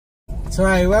So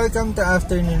hi, welcome to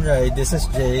Afternoon Ride. This is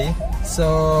Jay.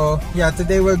 So yeah,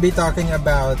 today we'll be talking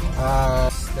about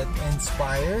that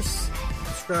inspires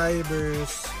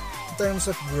subscribers in terms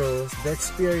of growth, the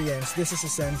experience. This is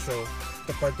essential.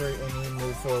 The part where we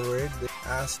move forward,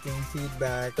 asking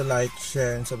feedback, to like,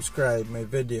 share, and subscribe my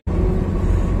video.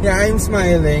 Yeah, I'm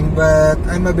smiling, but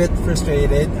I'm a bit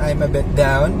frustrated. I'm a bit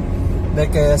down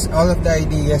because all of the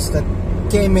ideas that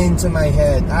came into my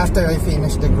head after I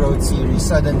finished the growth series,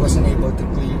 suddenly wasn't able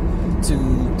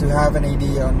to have an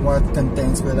idea on what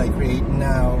contents will I create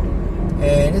now,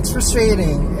 and it's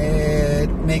frustrating. It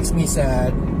makes me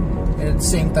sad, and at the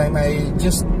same time I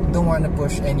just don't want to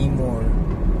push anymore.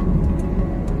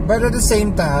 But at the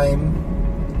same time,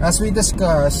 as we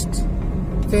discussed,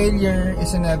 failure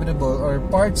is inevitable, or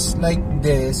parts like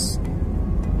this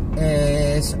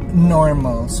is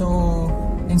normal. So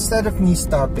instead of me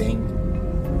stopping,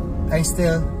 I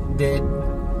still did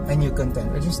a new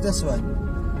content, which is this one.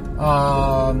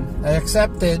 I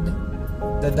accepted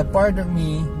that the part of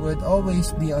me would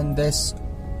always be on this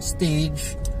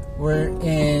stage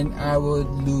wherein I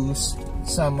would lose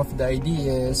some of the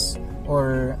ideas,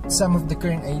 or some of the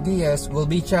current ideas will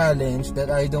be challenged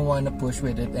that I don't want to push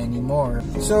with it anymore.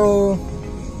 So,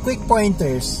 quick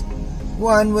pointers.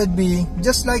 One would be,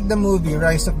 just like the movie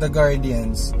Rise of the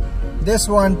Guardians, this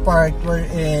one part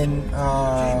wherein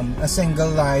a single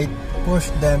light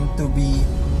pushed them to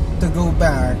go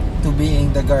back to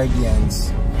being the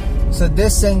Guardians. So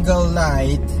this single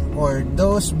light, or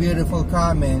those beautiful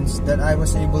comments that I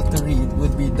was able to read,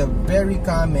 would be the very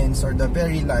comments or the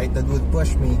very light that would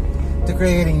push me to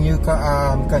creating new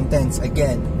contents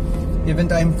again. Even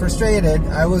though I'm frustrated,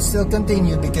 I will still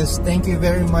continue, because thank you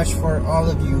very much for all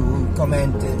of you who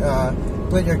commented,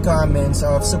 put your comments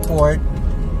of support,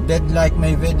 did like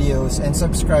my videos, and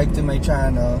subscribe to my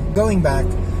channel. Going back,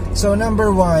 so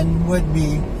number one would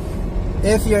be,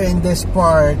 if you're in this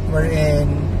part wherein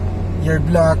you're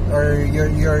blocked, or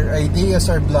your ideas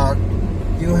are blocked,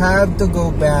 you have to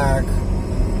go back,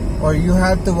 or you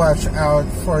have to watch out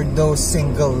for those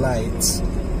single lights.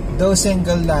 Those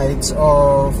single lights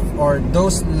or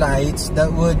those lights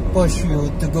that would push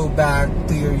you to go back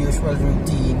to your usual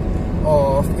routine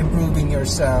of improving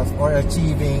yourself or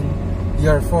achieving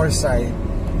your foresight.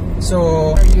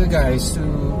 So for you guys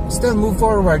to still move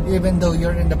forward even though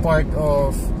you're in the part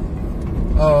of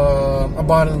a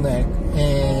bottleneck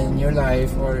in your life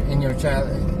or in your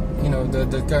challenge,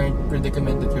 the current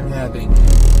predicament that you're having.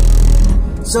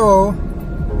 So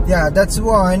yeah, that's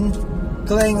one.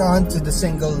 Cling on to the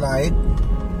single light.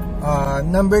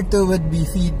 Number two would be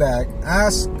feedback.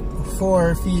 Ask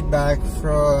for feedback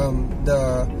from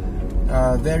the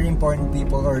very important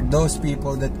people, or those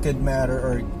people that could matter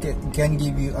or can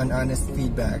give you an honest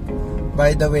feedback.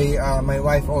 By the way, my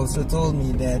wife also told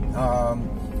me that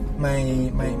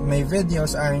my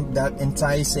videos aren't that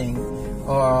enticing,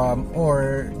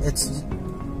 or it's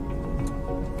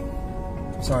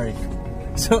sorry.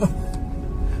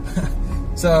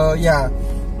 So yeah,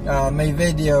 my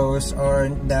videos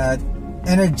aren't that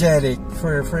energetic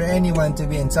for anyone to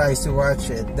be enticed to watch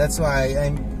it. That's why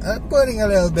I'm putting a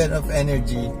little bit of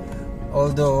energy,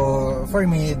 although for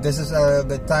me this is a little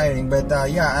bit tiring. But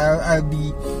yeah,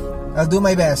 I'll do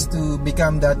my best to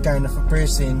become that kind of a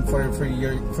person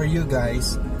for you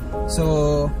guys.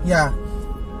 So yeah,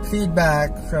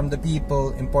 feedback from the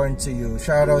people important to you.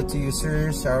 Shout out to you,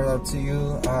 sir. Shout out to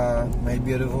you, my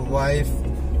beautiful wife.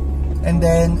 And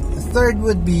then third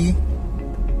would be,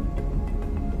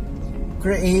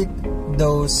 create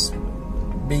those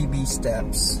baby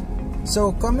steps.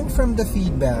 So coming from the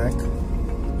feedback,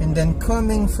 and then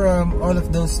coming from all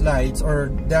of those lights, or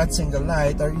that single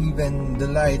light, or even the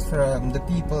light from the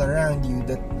people around you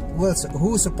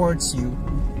who supports you,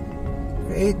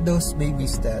 create those baby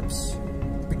steps,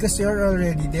 because you're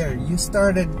already there. You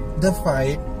started the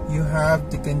fight. You have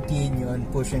to continue on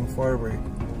pushing forward.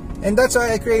 And that's why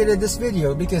I created this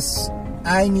video, because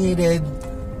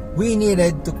we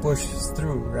needed to push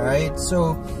through, right?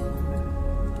 So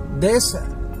these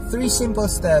 3 simple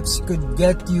steps could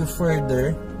get you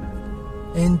further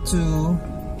into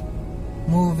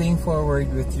moving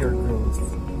forward with your growth.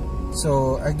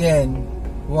 So again,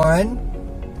 1,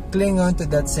 cling on to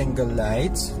that single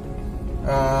light.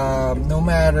 No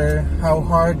matter how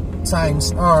hard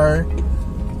times are,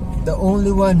 the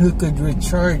only one who could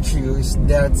recharge you is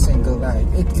that single light.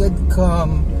 It could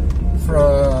come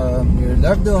from your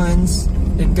loved ones.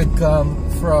 It could come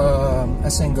from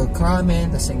a single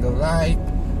comment, a single like,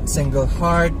 single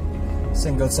heart,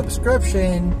 single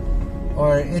subscription,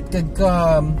 or it could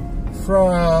come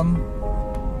from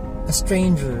a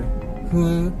stranger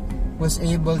who was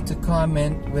able to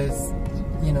comment with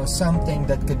something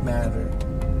that could matter.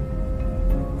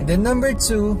 And then number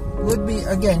 2 would be,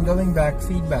 again, going back,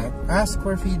 feedback. Ask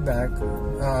for feedback.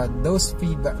 Those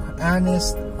feedback,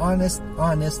 honest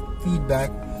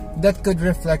feedback that could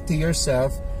reflect to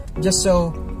yourself, just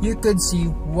so you could see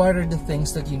what are the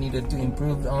things that you needed to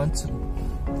improve on to.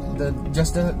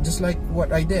 Just like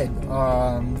what I did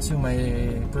to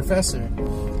my professor.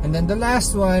 And then the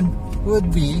last one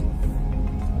would be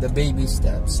the baby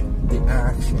steps, the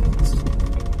actions.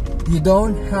 You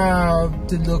don't have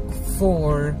to look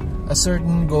for a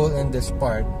certain goal in this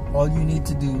part. All you need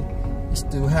to do is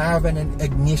to have an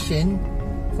ignition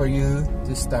for you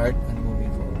to start and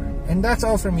moving forward. And that's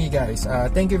all from me, guys.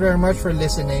 Thank you very much for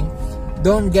listening.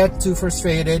 Don't get too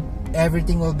frustrated.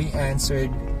 Everything will be answered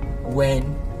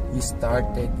when you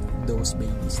started those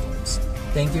baby steps.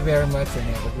 Thank you very much and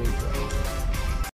have a great day.